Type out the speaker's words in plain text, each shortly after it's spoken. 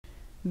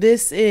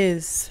This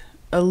is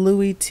a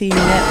Louie Tee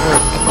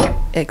Network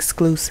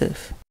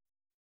exclusive.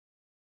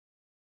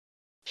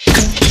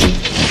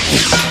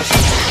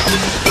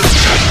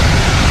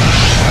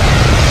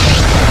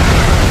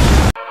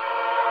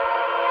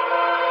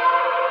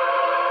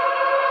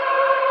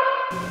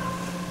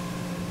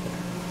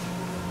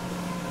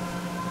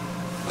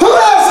 Who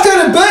else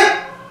did it, babe?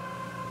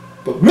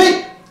 But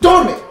me,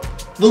 darn me.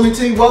 Louie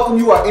Tee, welcome.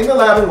 You are in the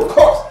lab, and of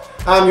course,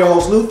 I'm your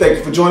host, Lou. Thank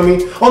you for joining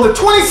me on the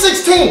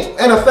 2016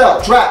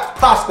 NFL Draft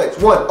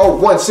Prospects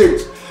 101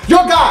 series. Your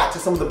guide to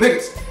some of the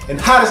biggest and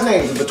hottest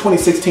names of the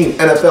 2016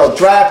 NFL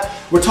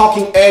Draft. We're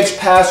talking edge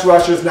pass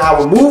rushers now.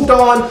 We're moved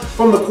on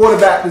from the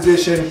quarterback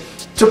position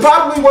to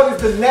probably what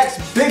is the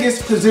next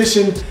biggest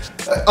position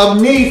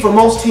of need for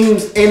most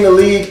teams in the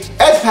league,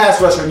 edge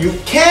pass rusher. You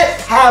can't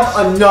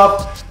have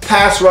enough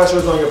pass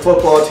rushers on your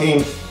football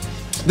team.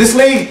 This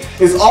league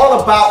is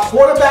all about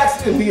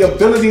quarterbacks and the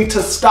ability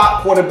to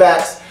stop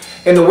quarterbacks.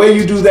 And the way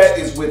you do that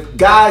is with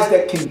guys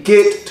that can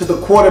get to the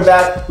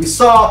quarterback. We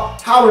saw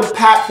how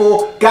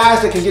impactful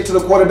guys that can get to the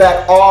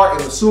quarterback are in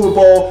the Super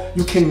Bowl.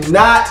 You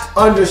cannot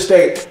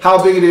understate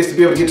how big it is to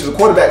be able to get to the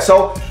quarterback.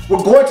 So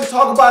we're going to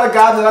talk about a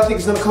guy that I think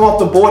is going to come off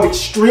the board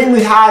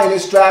extremely high in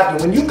this draft. And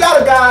when you've got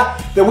a guy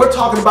that we're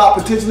talking about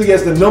potentially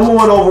as the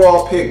 #1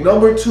 overall pick,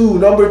 #2,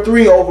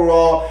 #3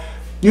 overall,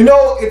 you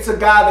know it's a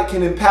guy that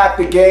can impact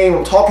the game.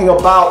 I'm talking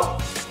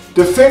about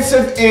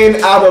defensive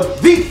end out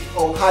of the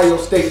Ohio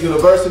State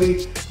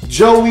University,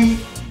 Joey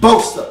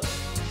Bosa.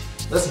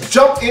 Let's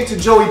jump into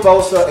Joey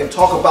Bosa and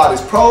talk about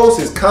his pros,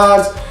 his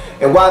cons,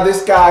 and why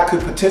this guy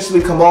could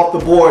potentially come off the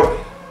board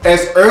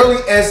as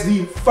early as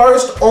the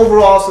first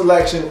overall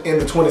selection in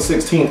the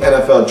 2016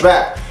 NFL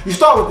Draft. You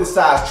start with his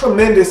size,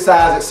 tremendous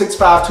size at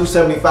 6'5",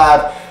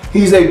 275.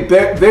 He's a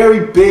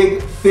very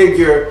big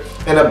figure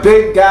and a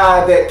big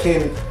guy that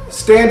can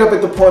stand up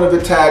at the point of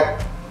attack,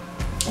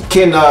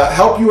 can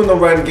help you in the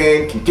run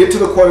game, can get to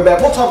the quarterback.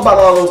 We'll talk about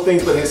all those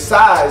things, but his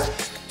size,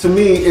 to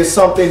me, is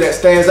something that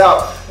stands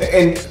out.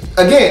 And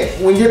again,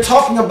 when you're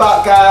talking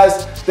about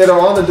guys that are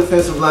on the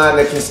defensive line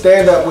that can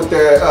stand up with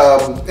their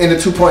in the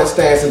two-point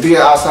stance and be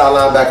an outside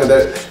linebacker,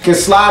 that can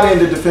slide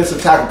into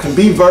defensive tackle, can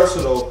be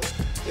versatile,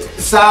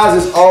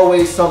 size is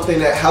always something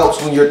that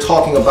helps when you're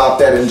talking about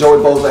that, and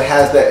Joey Bosa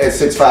has that at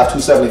 6'5",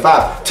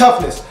 275.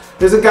 Toughness.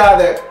 There's a guy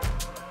that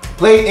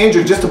played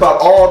injured just about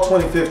all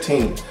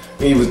 2015.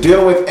 He was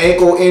dealing with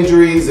ankle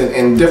injuries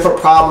and different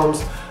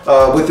problems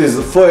with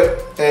his foot,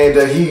 and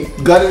he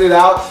gutted it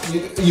out.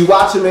 You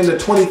watch him in the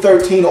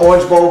 2013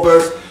 Orange Bowl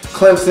versus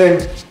Clemson,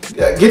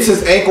 gets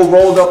his ankle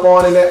rolled up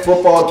on in that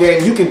football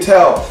game. You can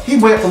tell he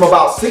went from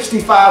about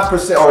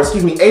 65%, or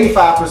excuse me,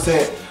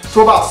 85%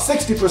 to about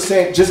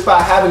 60% just by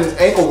having his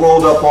ankle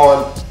rolled up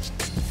on.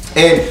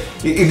 And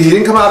he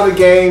didn't come out of the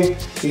game.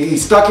 He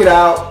stuck it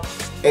out,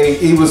 and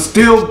he was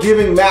still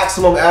giving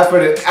maximum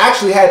effort and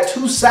actually had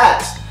 2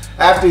 sacks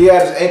after he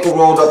had his ankle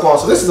rolled up on.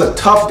 So this is a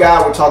tough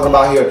guy we're talking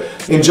about here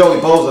in Joey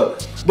Bosa.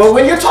 But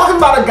when you're talking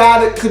about a guy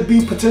that could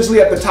be potentially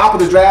at the top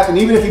of the draft, and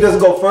even if he doesn't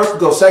go first, could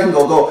go second,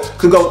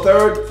 could go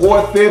third,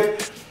 fourth,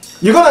 fifth,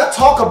 you're gonna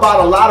talk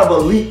about a lot of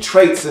elite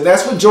traits, and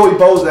that's what Joey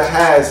Bosa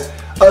has.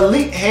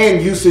 Elite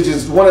hand usage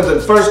is one of the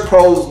first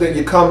pros that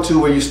you come to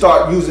where you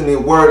start using the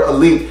word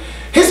elite.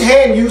 His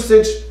hand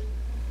usage,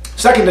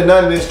 second to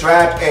none in this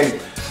draft, and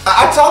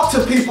I talk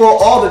to people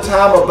all the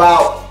time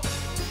about,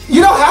 you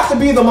don't have to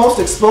be the most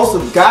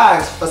explosive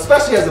guys,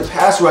 especially as a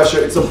pass rusher.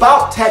 It's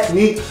about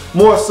technique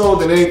more so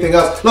than anything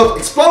else. Look,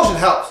 explosion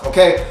helps,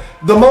 okay?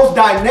 The most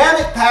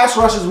dynamic pass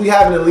rushers we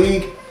have in the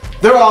league,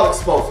 they're all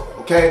explosive,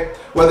 okay?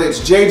 Whether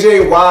it's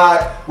J.J.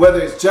 Watt, whether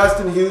it's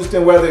Justin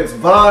Houston, whether it's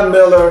Von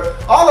Miller,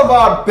 all of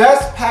our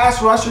best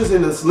pass rushers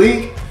in this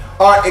league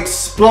are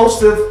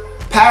explosive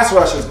pass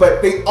rushers,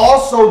 but they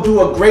also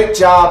do a great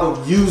job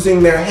of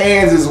using their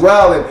hands as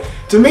well. And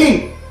to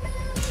me,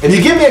 if you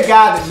give me a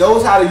guy that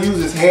knows how to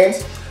use his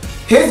hands,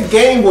 his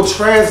game will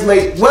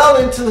translate well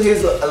into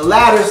his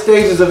latter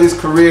stages of his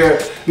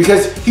career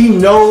because he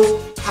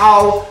knows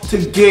how to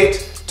get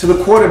to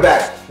the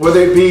quarterback, whether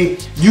it be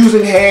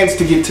using hands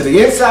to get to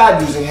the inside,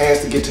 using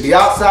hands to get to the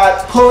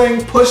outside,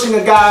 pulling, pushing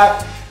a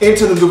guy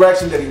into the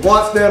direction that he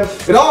wants them.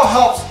 It all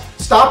helps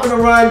stopping the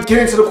run,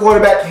 getting to the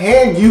quarterback.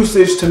 Hand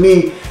usage, to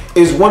me,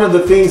 is one of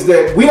the things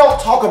that we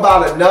don't talk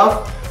about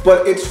enough,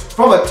 but it's,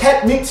 from a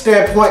technique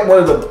standpoint, one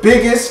of the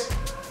biggest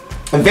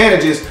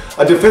advantages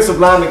a defensive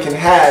lineman can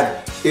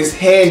have is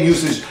hand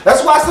usage.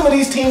 That's why some of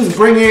these teams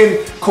bring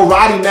in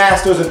karate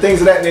masters and things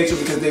of that nature,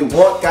 because they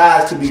want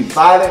guys to be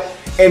violent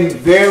and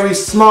very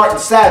smart and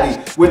savvy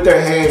with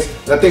their hands.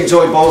 And I think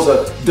Joey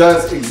Bosa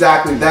does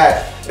exactly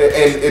that.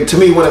 And to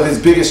me, one of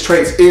his biggest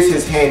traits is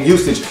his hand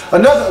usage.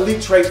 Another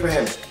elite trait for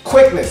him,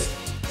 quickness.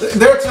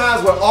 There are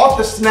times where off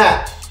the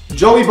snap,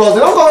 Joey Bosa,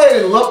 and I'll go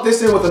ahead and lump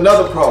this in with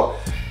another pro,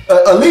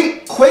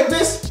 elite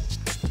quickness,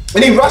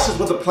 and he rushes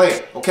with a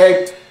plan,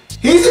 okay?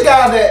 He's a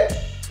guy that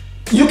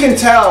you can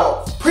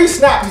tell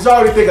pre-snap, he's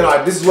already thinking, all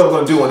right, this is what I'm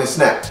going to do on this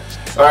snap.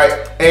 All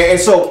right, and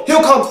so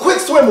he'll come quick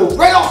swim move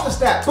right off the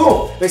snap.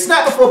 Boom, they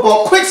snap the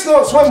football, quick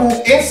swim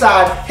move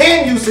inside,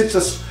 hand usage to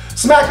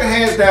smack the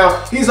hands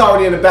down, he's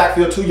already in the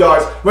backfield 2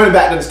 yards, running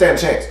back doesn't stand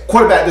a chance,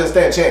 quarterback doesn't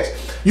stand a chance.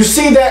 You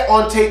see that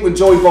on tape with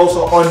Joey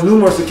Bosa on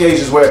numerous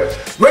occasions where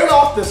right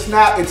off the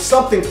snap, it's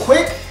something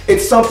quick,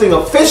 it's something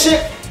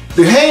efficient,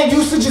 the hand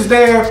usage is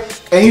there,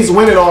 and he's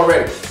winning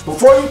already.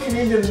 Before you can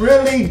even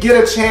really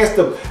get a chance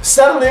to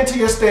settle into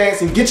your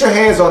stance and get your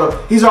hands on him,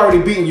 he's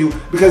already beaten you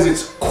because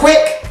it's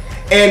quick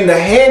and the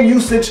hand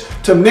usage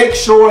to make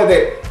sure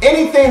that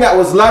anything that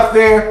was left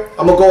there,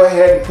 I'm gonna go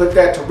ahead and put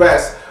that to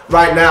rest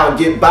right now and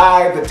get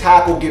by the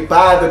tackle, get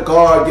by the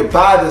guard, get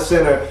by the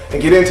center,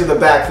 and get into the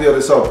backfield.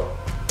 And so,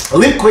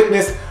 elite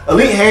quickness,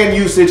 elite hand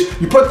usage,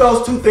 you put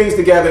those two things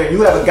together and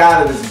you have a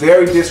guy that is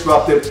very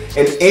disruptive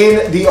and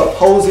in the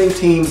opposing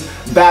team's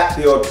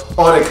backfield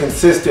on a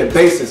consistent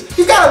basis.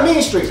 He's got a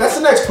mean streak. That's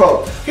the next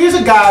pro. Here's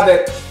a guy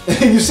that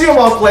you see him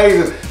on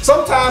plays and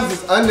sometimes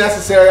it's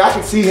unnecessary. I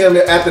can see him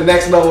at the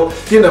next level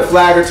getting a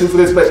flag or two for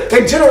this, but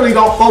they generally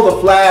don't throw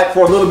the flag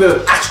for a little bit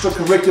of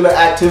extracurricular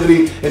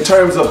activity in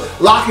terms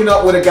of locking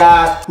up with a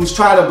guy who's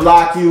trying to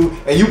block you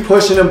and you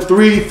pushing him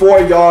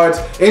 3-4 yards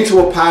into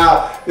a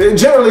pile.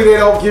 Generally, they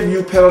don't give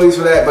you penalties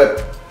for that,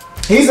 but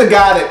he's a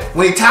guy that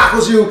when he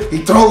tackles you, he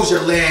throws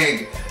your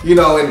leg. You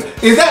know, and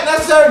is that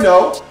necessary?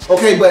 No.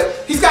 Okay,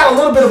 but he's got a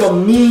little bit of a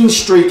mean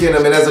streak in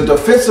him, and as a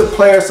defensive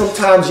player,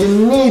 sometimes you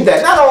need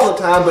that. Not all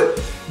the time, but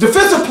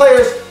defensive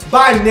players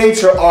by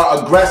nature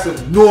are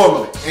aggressive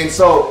normally. And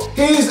so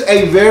he's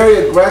a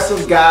very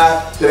aggressive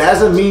guy that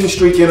has a mean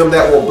streak in him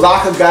that will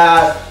block a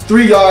guy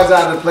 3 yards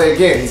out of the play.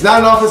 Again, he's not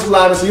an offensive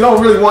lineman, so you don't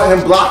really want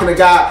him blocking a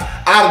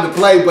guy out of the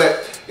play,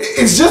 but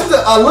it's just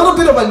a little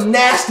bit of a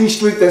nasty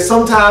streak that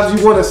sometimes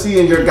you want to see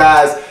in your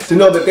guys to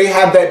know that they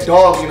have that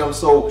dog in them.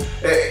 So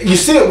you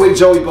see it with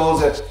Joey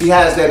Bosa. He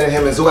has that in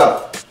him as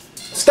well.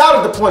 Start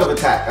at the point of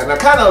attack. And I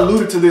kind of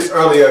alluded to this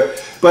earlier,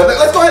 but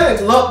let's go ahead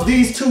and lump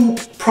these two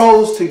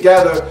pros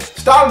together.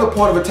 Start at the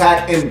point of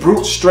attack and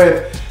brute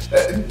strength.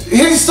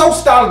 He's so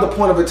stout at the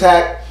point of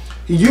attack.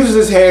 He uses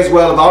his hands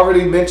well. I've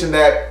already mentioned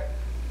that.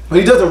 But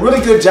he does a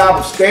really good job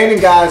of standing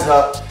guys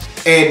up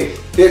and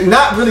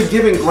not really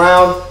giving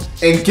ground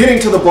and getting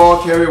to the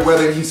ball carrier,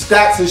 whether he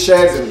stacks and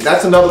sheds, and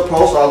that's another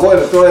pro, so I'll go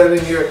ahead and throw that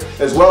in here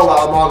as well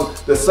while I'm on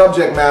the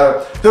subject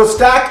matter. He'll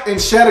stack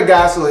and shed a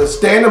guy, so he'll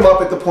stand him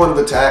up at the point of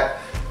attack,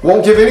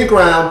 won't give any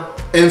ground,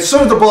 and as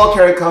soon as the ball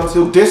carrier comes,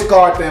 he'll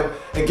discard them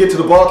and get to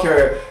the ball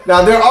carrier.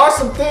 Now, there are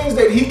some things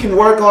that he can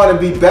work on and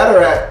be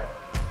better at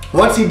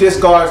once he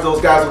discards those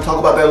guys. We'll talk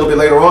about that a little bit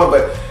later on,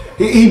 but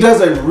he does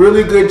a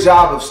really good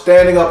job of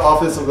standing up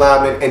offensive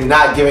linemen and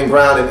not giving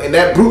ground. And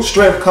that brute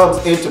strength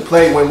comes into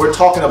play when we're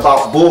talking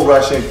about bull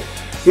rushing.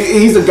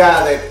 He's a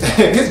guy that,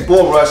 his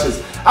bull rush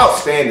is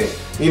outstanding.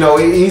 You know,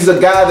 he's a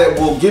guy that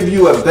will give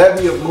you a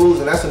bevy of moves,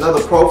 and that's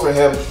another pro for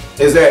him,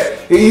 is that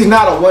he's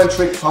not a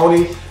one-trick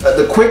pony.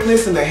 The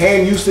quickness and the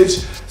hand usage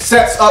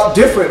sets up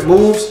different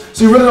moves,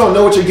 so you really don't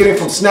know what you're getting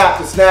from snap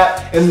to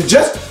snap. And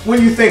just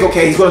when you think,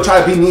 okay, he's going to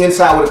try to beat me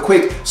inside with a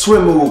quick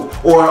swim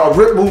move or a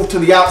rip move to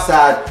the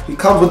outside, he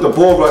comes with the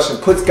bull rush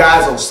and puts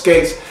guys on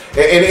skates.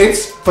 And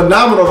it's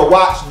phenomenal to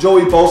watch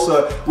Joey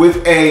Bosa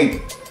with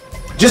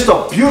just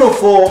a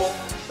beautiful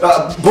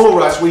bull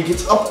rush where he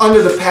gets up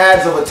under the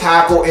pads of a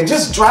tackle and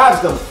just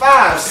drives them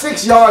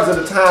 5-6 yards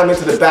at a time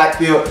into the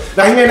backfield.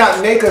 Now, he may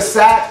not make a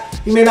sack,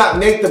 he may not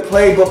make the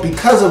play, but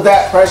because of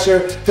that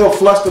pressure, he'll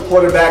flush the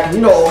quarterback. And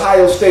you know,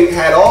 Ohio State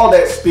had all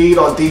that speed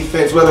on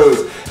defense, whether it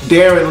was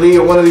Darren Lee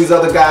or one of these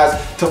other guys,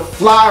 to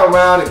fly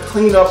around and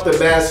clean up the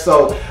mess.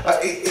 So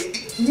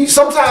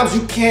sometimes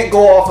you can't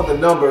go off of the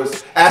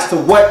numbers as to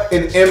what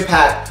an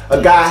impact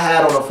a guy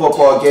had on a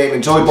football game,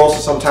 and Joey Bosa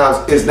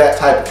sometimes is that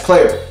type of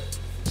player.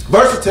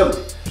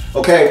 Versatility,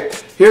 okay?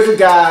 Here's a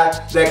guy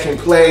that can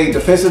play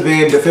defensive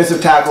end,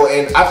 defensive tackle,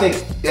 and I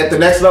think at the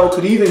next level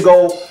could even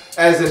go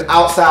as an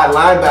outside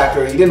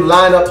linebacker. He didn't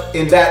line up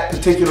in that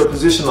particular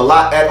position a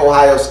lot at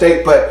Ohio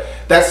State, but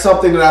that's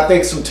something that I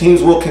think some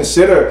teams will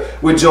consider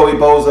with Joey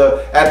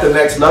Bosa at the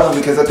next level,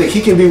 because I think he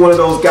can be one of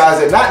those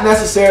guys that not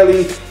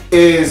necessarily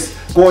is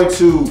going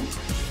to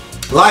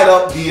light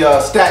up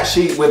the stat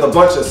sheet with a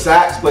bunch of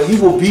sacks, but he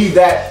will be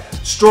that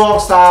strong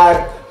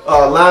side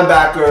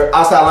linebacker,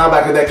 outside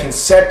linebacker that can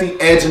set the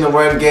edge in the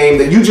run game,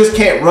 that you just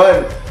can't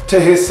run to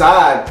his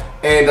side.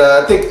 And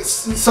I think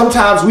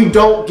sometimes we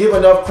don't give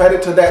enough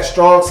credit to that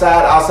strong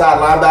side outside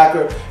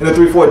linebacker in the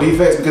 3-4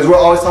 defense, because we're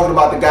always talking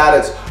about the guy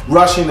that's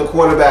rushing the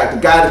quarterback, the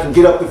guy that can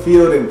get up the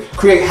field and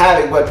create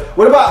havoc. But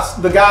what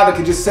about the guy that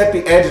can just set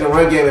the edge in the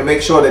run game and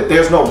make sure that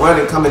there's no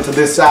running coming to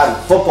this side of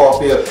the football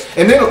field,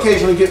 and then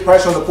occasionally get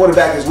pressure on the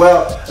quarterback as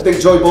well? I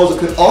think Joey Bosa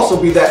could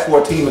also be that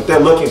for a team if they're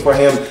looking for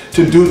him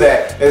to do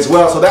that as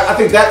well. So I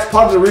think that's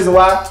part of the reason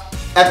why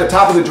at the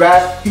top of the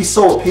draft he's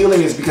so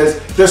appealing, is because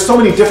there's so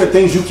many different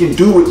things you can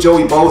do with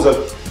Joey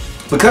Bosa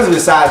because of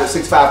his size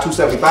at 6'5",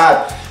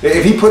 275.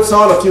 If he puts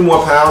on a few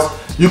more pounds,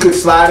 You could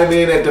slide him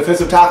in at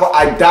defensive tackle.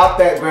 I doubt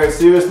that very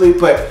seriously,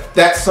 but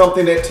that's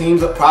something that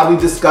teams are probably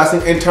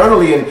discussing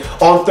internally. And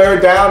on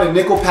third down and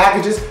nickel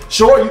packages,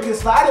 sure, you can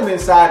slide him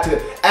inside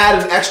to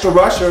add an extra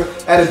rusher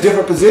at a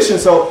different position.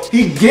 So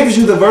he gives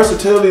you the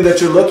versatility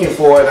that you're looking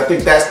for, and I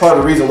think that's part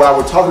of the reason why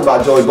we're talking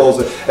about Joey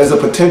Bosa as a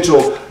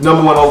potential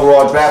 #1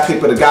 overall draft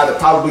pick, but a guy that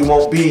probably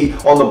won't be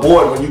on the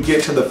board when you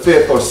get to the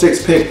 5th or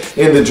 6th pick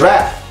in the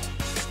draft.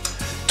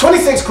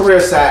 26 career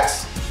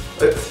sacks.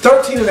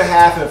 13 and a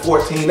half and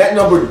 14. That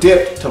number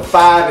dipped to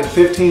 5 and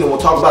 15, and we'll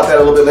talk about that a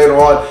little bit later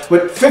on.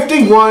 But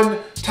 51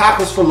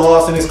 tackles for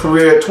loss in his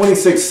career,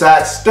 26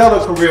 sacks,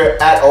 stellar career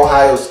at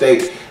Ohio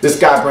State. This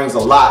guy brings a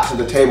lot to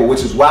the table,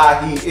 which is why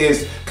he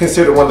is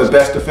considered one of the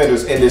best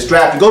defenders in this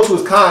draft. You go to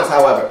his cons,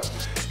 however.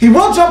 He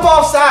will jump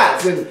off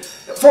sides, and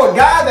for a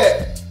guy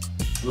that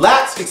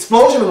lacks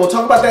explosion, and we'll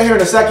talk about that here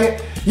in a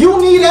second, you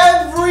need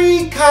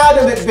every kind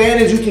of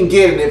advantage you can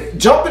get, and if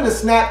jumping the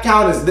snap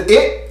count is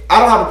it, I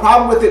don't have a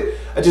problem with it.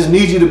 I just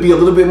need you to be a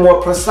little bit more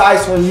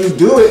precise when you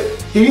do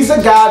it. He's a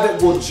guy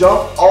that will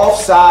jump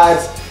off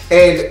sides,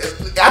 and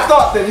I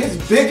thought that his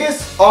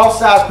biggest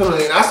offsides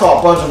penalty, and I saw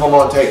a bunch of them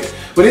on tape,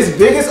 but his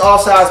biggest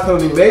offsides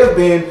penalty may have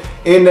been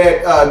in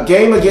that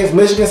game against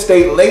Michigan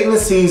State late in the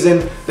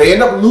season. They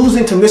end up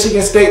losing to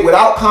Michigan State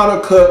without Connor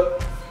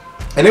Cook,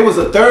 and it was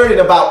a 3rd and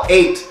about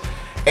 8.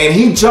 And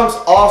he jumps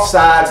off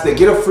sides. They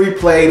get a free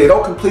play. They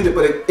don't complete it,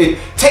 but it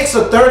takes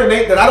a 3rd and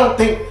 8 that I don't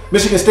think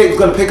Michigan State was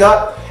going to pick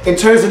up and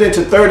turns it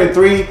into 3rd and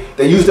 3.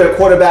 They use their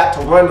quarterback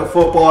to run the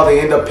football. They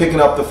end up picking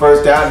up the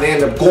first down. They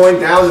end up going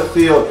down the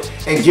field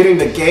and getting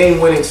the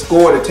game-winning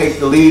score to take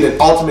the lead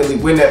and ultimately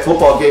win that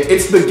football game.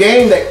 It's the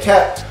game that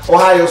kept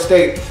Ohio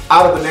State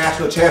out of the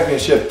national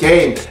championship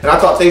game. And I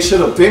thought they should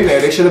have been there.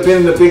 They should have been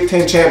in the Big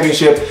Ten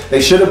championship.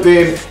 They should have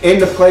been in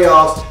the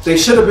playoffs. They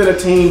should have been a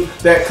team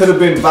that could have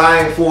been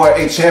vying for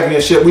a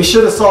championship. We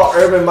should have saw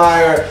Urban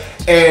Meyer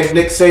and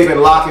Nick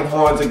Saban locking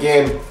horns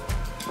again.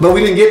 But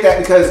we didn't get that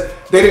because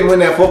they didn't win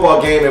that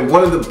football game, and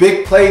one of the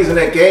big plays in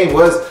that game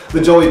was the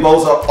Joey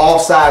Bosa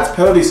offsides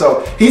penalty.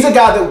 So he's a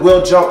guy that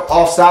will jump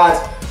offsides,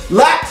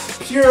 lacks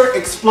pure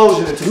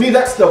explosion, and to me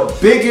that's the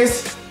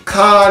biggest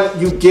con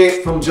you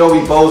get from Joey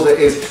Bosa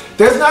is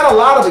there's not a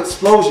lot of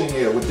explosion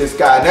here with this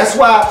guy, and that's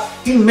why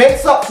he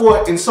makes up for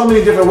it in so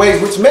many different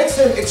ways, which makes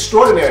him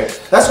extraordinary.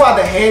 That's why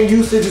the hand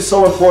usage is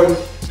so important.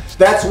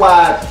 That's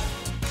why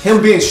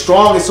him being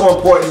strong is so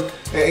important.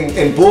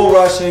 And bull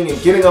rushing and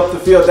getting up the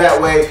field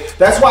that way.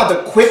 That's why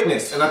the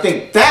quickness, and I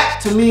think that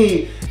to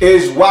me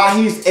is why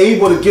he's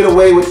able to get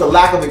away with the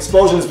lack of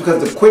explosions,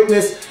 because the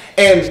quickness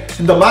and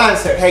the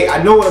mindset, hey,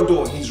 I know what I'm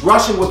doing. He's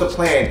rushing with a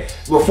plan.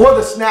 Before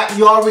the snap,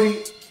 he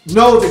already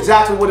knows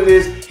exactly what it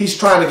is he's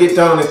trying to get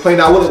done on his play.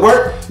 Now, will it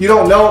work? You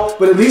don't know,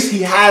 but at least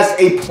he has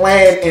a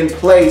plan in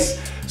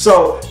place.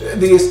 So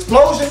the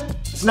explosion,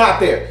 it's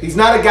not there. He's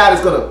not a guy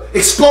that's going to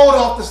explode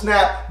off the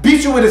snap,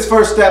 beat you with his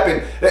first step,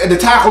 and the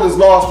tackle is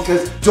lost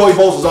because Joey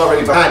Bosa's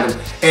already behind him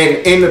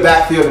and in the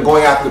backfield and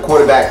going after the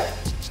quarterback.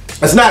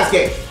 That's not his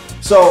game.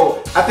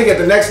 So I think at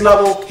the next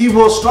level, he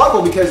will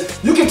struggle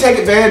because you can take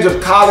advantage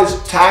of college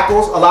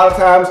tackles a lot of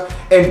times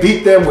and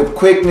beat them with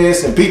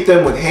quickness and beat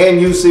them with hand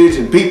usage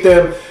and beat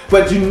them,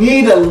 but you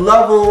need a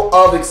level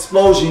of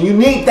explosion. You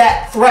need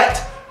that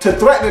threat to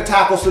threaten the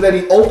tackle so that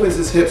he opens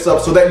his hips up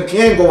so that you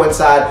can go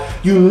inside.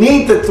 You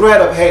need the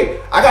threat of,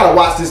 hey, I gotta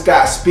watch this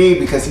guy's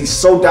speed because he's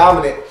so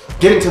dominant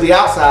getting to the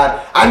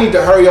outside. I need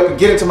to hurry up and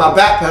get into my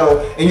back pedal,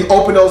 and you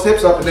open those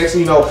hips up, and next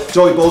thing you know,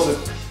 Joey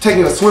Bosa's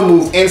taking a swim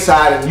move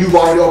inside and you've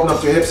already opened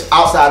up your hips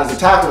outside as a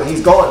tackle and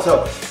he's going.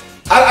 So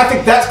I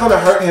think that's gonna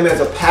hurt him as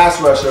a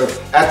pass rusher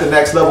at the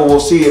next level. We'll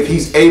see if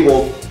he's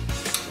able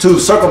to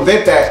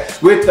circumvent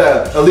that with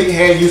the elite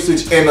hand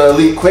usage and the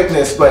elite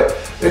quickness, but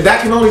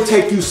that can only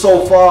take you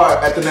so far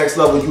at the next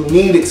level. You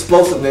need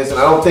explosiveness, and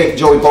I don't think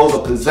Joey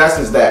Bosa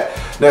possesses that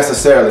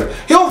necessarily.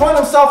 He'll run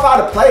himself out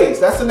of plays.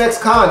 That's the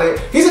next con.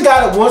 He's a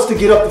guy that wants to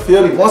get up the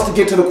field. He wants to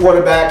get to the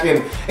quarterback,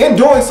 and in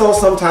doing so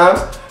sometimes,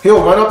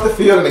 he'll run up the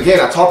field. And again,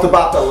 I talked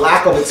about the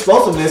lack of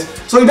explosiveness,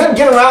 so he doesn't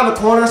get around the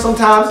corner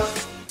sometimes,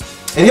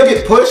 and he'll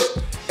get pushed,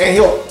 and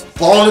he'll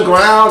fall on the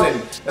ground.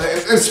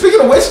 And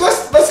speaking of which,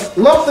 let's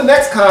lump the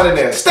next con in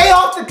there. Stay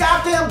off the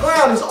goddamn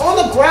ground. He's on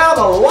the ground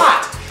a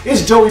lot.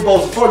 It's Joey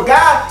Bosa. For a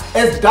guy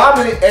as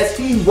dominant as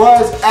he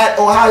was at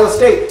Ohio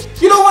State,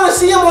 you don't want to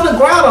see him on the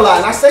ground a lot.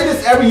 And I say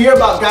this every year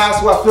about guys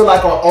who I feel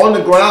like are on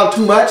the ground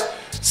too much.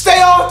 Stay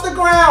off the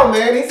ground,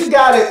 man. He's a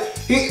guy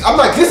that, I'm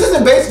like, this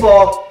isn't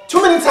baseball.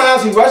 Too many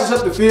times he rushes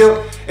up the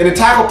field and the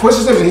tackle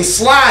pushes him and he's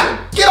sliding.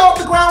 Get off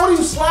the ground. What are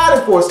you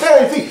sliding for? Stay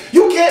on your feet.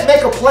 You can't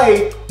make a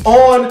play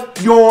on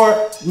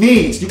your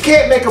knees. You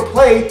can't make a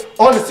play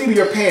on the seat of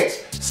your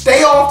pants.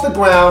 Stay off the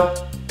ground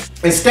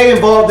and stay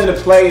involved in the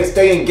play and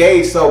stay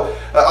engaged. So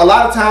a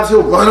lot of times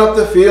he'll run up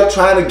the field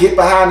trying to get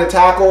behind the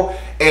tackle,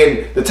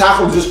 and the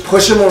tackle just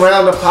push him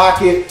around the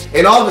pocket,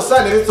 and all of a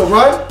sudden it's a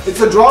run,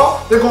 it's a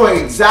draw, they're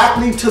going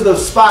exactly to the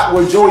spot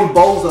where Joey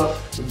Bosa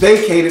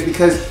vacated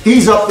because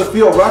he's up the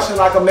field rushing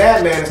like a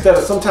madman instead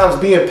of sometimes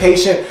being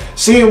patient,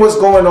 seeing what's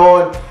going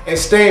on, and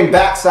staying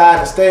backside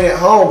and staying at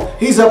home.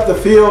 He's up the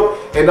field,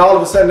 and all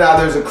of a sudden now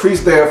there's a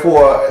crease there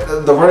for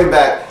the running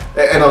back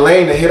and a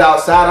lane to hit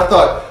outside. I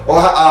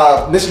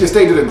thought Michigan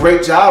State did a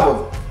great job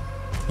of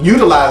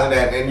utilizing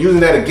that and using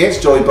that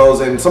against Joey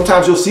Bosa, and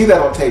sometimes you'll see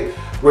that on tape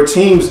where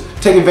teams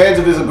take advantage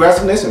of his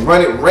aggressiveness and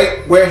run it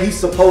right where he's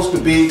supposed to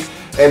be.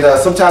 And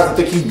sometimes I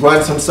think he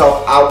runs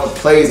himself out of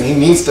plays, and he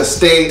needs to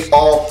stay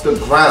off the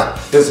ground.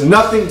 There's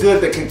nothing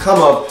good that can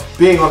come of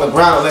being on the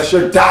ground unless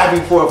you're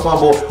diving for a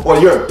fumble or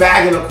you're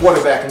bagging a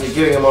quarterback and you're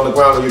getting him on the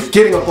ground or you're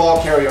getting a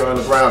ball carrier on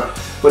the ground.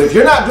 But if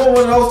you're not doing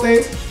one of those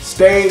things,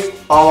 stay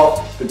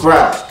off the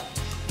ground.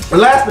 And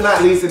last but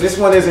not least, and this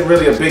one isn't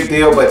really a big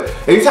deal, but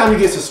anytime you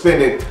get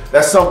suspended,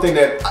 that's something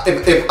that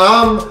if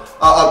I'm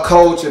a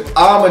coach, if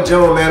I'm a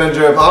general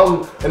manager, if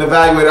I'm an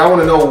evaluator, I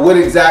want to know what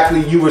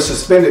exactly you were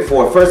suspended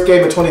for. First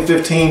game of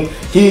 2015,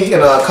 he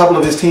and a couple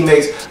of his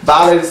teammates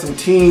violated some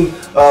team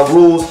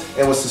rules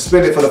and was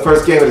suspended for the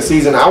first game of the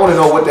season. I want to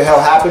know what the hell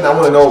happened. I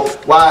want to know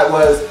why it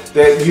was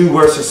that you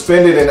were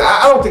suspended, and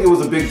I don't think it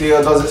was a big deal.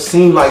 It doesn't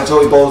seem like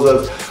Joey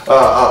Bosa's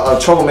a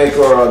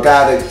troublemaker or a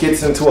guy that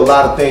gets into a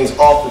lot of things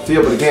off the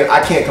field. But again,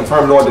 I can't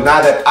confirm nor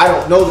deny that. I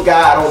don't know the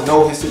guy. I don't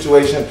know his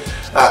situation.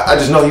 I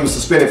just know he was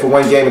suspended for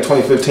one game in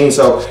 2015.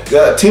 So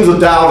teams will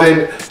dive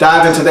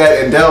into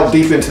that and delve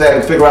deep into that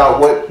and figure out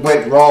what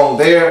went wrong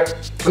there.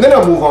 And then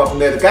they'll move on from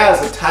there. The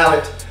guy's a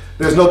talent.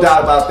 There's no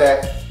doubt about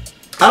that.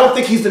 I don't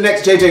think he's the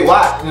next J.J.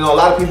 Watt. You know, a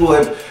lot of people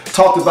have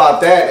talked about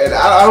that, and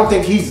I don't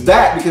think he's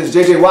that because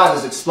J.J. Watt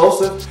is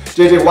explosive.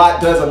 J.J. Watt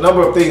does a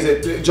number of things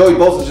that Joey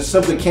Bosa just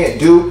simply can't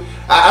do.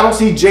 I don't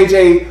see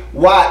J.J.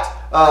 Watt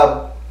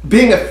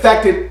being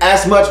affected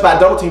as much by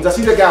double teams. I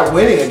see that guy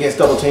winning against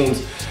double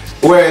teams,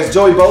 whereas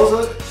Joey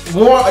Bosa,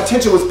 more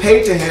attention was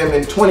paid to him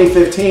in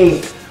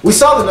 2015. We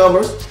saw the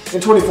numbers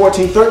in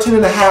 2014, 13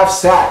 and a half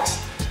sacks.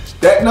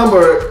 That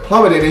number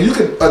plummeted, and you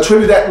could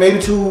attribute that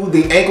maybe to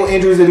the ankle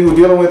injuries that he was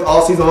dealing with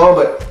all season long,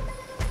 but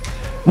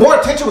more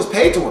attention was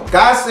paid to him.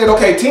 Guys said,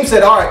 okay, team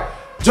said, all right,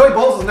 Joey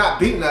Bosa's not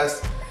beating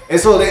us. And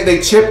so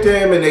they chipped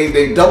him and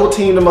they double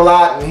teamed him a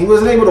lot, and he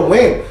wasn't able to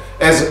win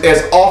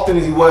as often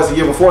as he was the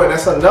year before. And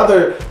that's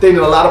another thing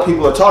that a lot of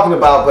people are talking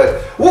about.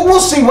 But we'll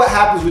see what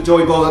happens with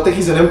Joey Bosa. I think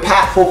he's an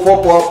impactful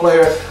football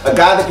player, a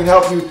guy that can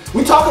help you.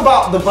 We talk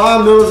about the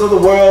Von Millers of the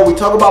world. We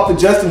talk about the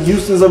Justin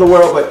Houstons of the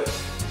world, but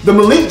the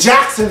Malik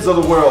Jacksons of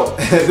the world,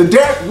 the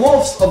Derek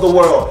Wolfs of the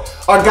world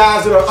are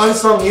guys that are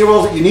unsung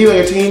heroes that you need on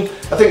your team.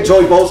 I think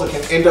Joey Bosa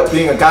can end up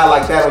being a guy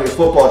like that on your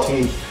football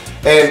team.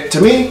 And to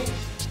me,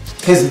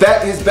 his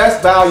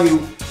best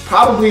value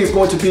probably is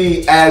going to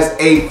be as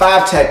a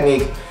 5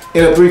 technique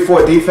in a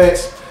 3-4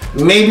 defense.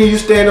 Maybe you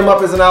stand him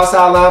up as an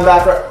outside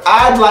linebacker.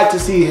 I'd like to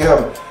see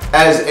him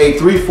as a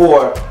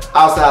 3-4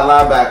 outside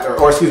linebacker,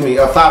 or excuse me,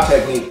 a 5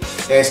 technique,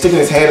 and sticking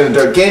his hand in the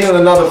dirt, gaining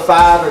another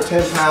 5 or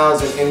 10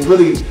 pounds, and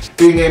really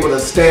being able to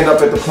stand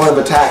up at the point of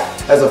attack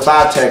as a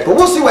 5 tech. But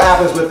we'll see what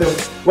happens with him.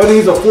 Whether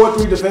he's a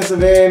 4-3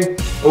 defensive end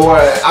or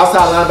an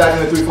outside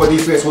linebacker in a 3-4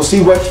 defense, we'll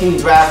see what team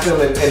drafts him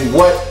and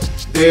what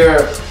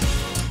their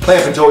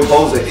plan for Joey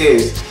Bosa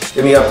is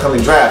in the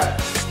upcoming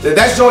draft.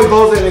 That's Joey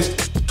Bosa in his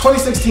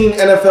 2016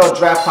 NFL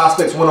Draft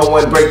Prospects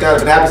 101 breakdown.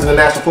 If it happens in the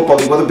National Football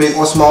League, whether big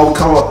or small, we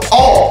cover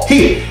all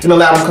here in the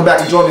lab. We'll come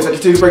back and join me as I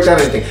continue to break down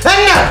anything and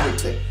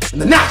everything in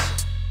the National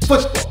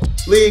Football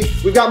League.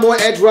 We've got more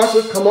edge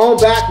rushers. Come on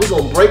back. We're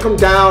going to break them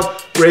down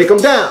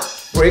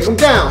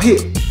here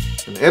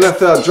in the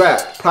NFL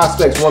Draft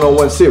Prospects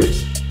 101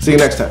 series. See you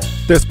next time.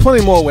 There's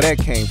plenty more where that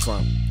came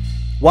from.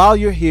 While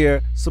you're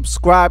here,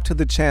 subscribe to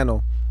the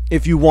channel.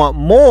 If you want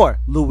more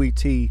Louie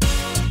Tee,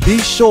 be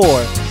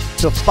sure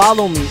to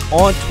follow me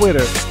on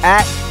Twitter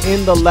at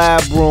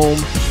InTheLabRoom,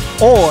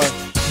 or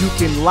you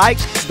can like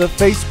the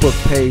Facebook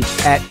page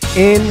at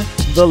In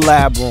The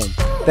Lab Room.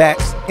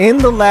 That's In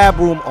The Lab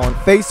Room on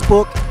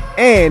Facebook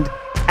and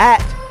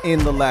at In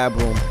The Lab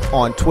Room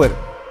on Twitter.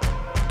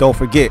 Don't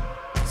forget,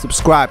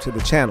 subscribe to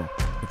the channel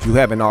if you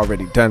haven't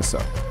already done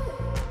so.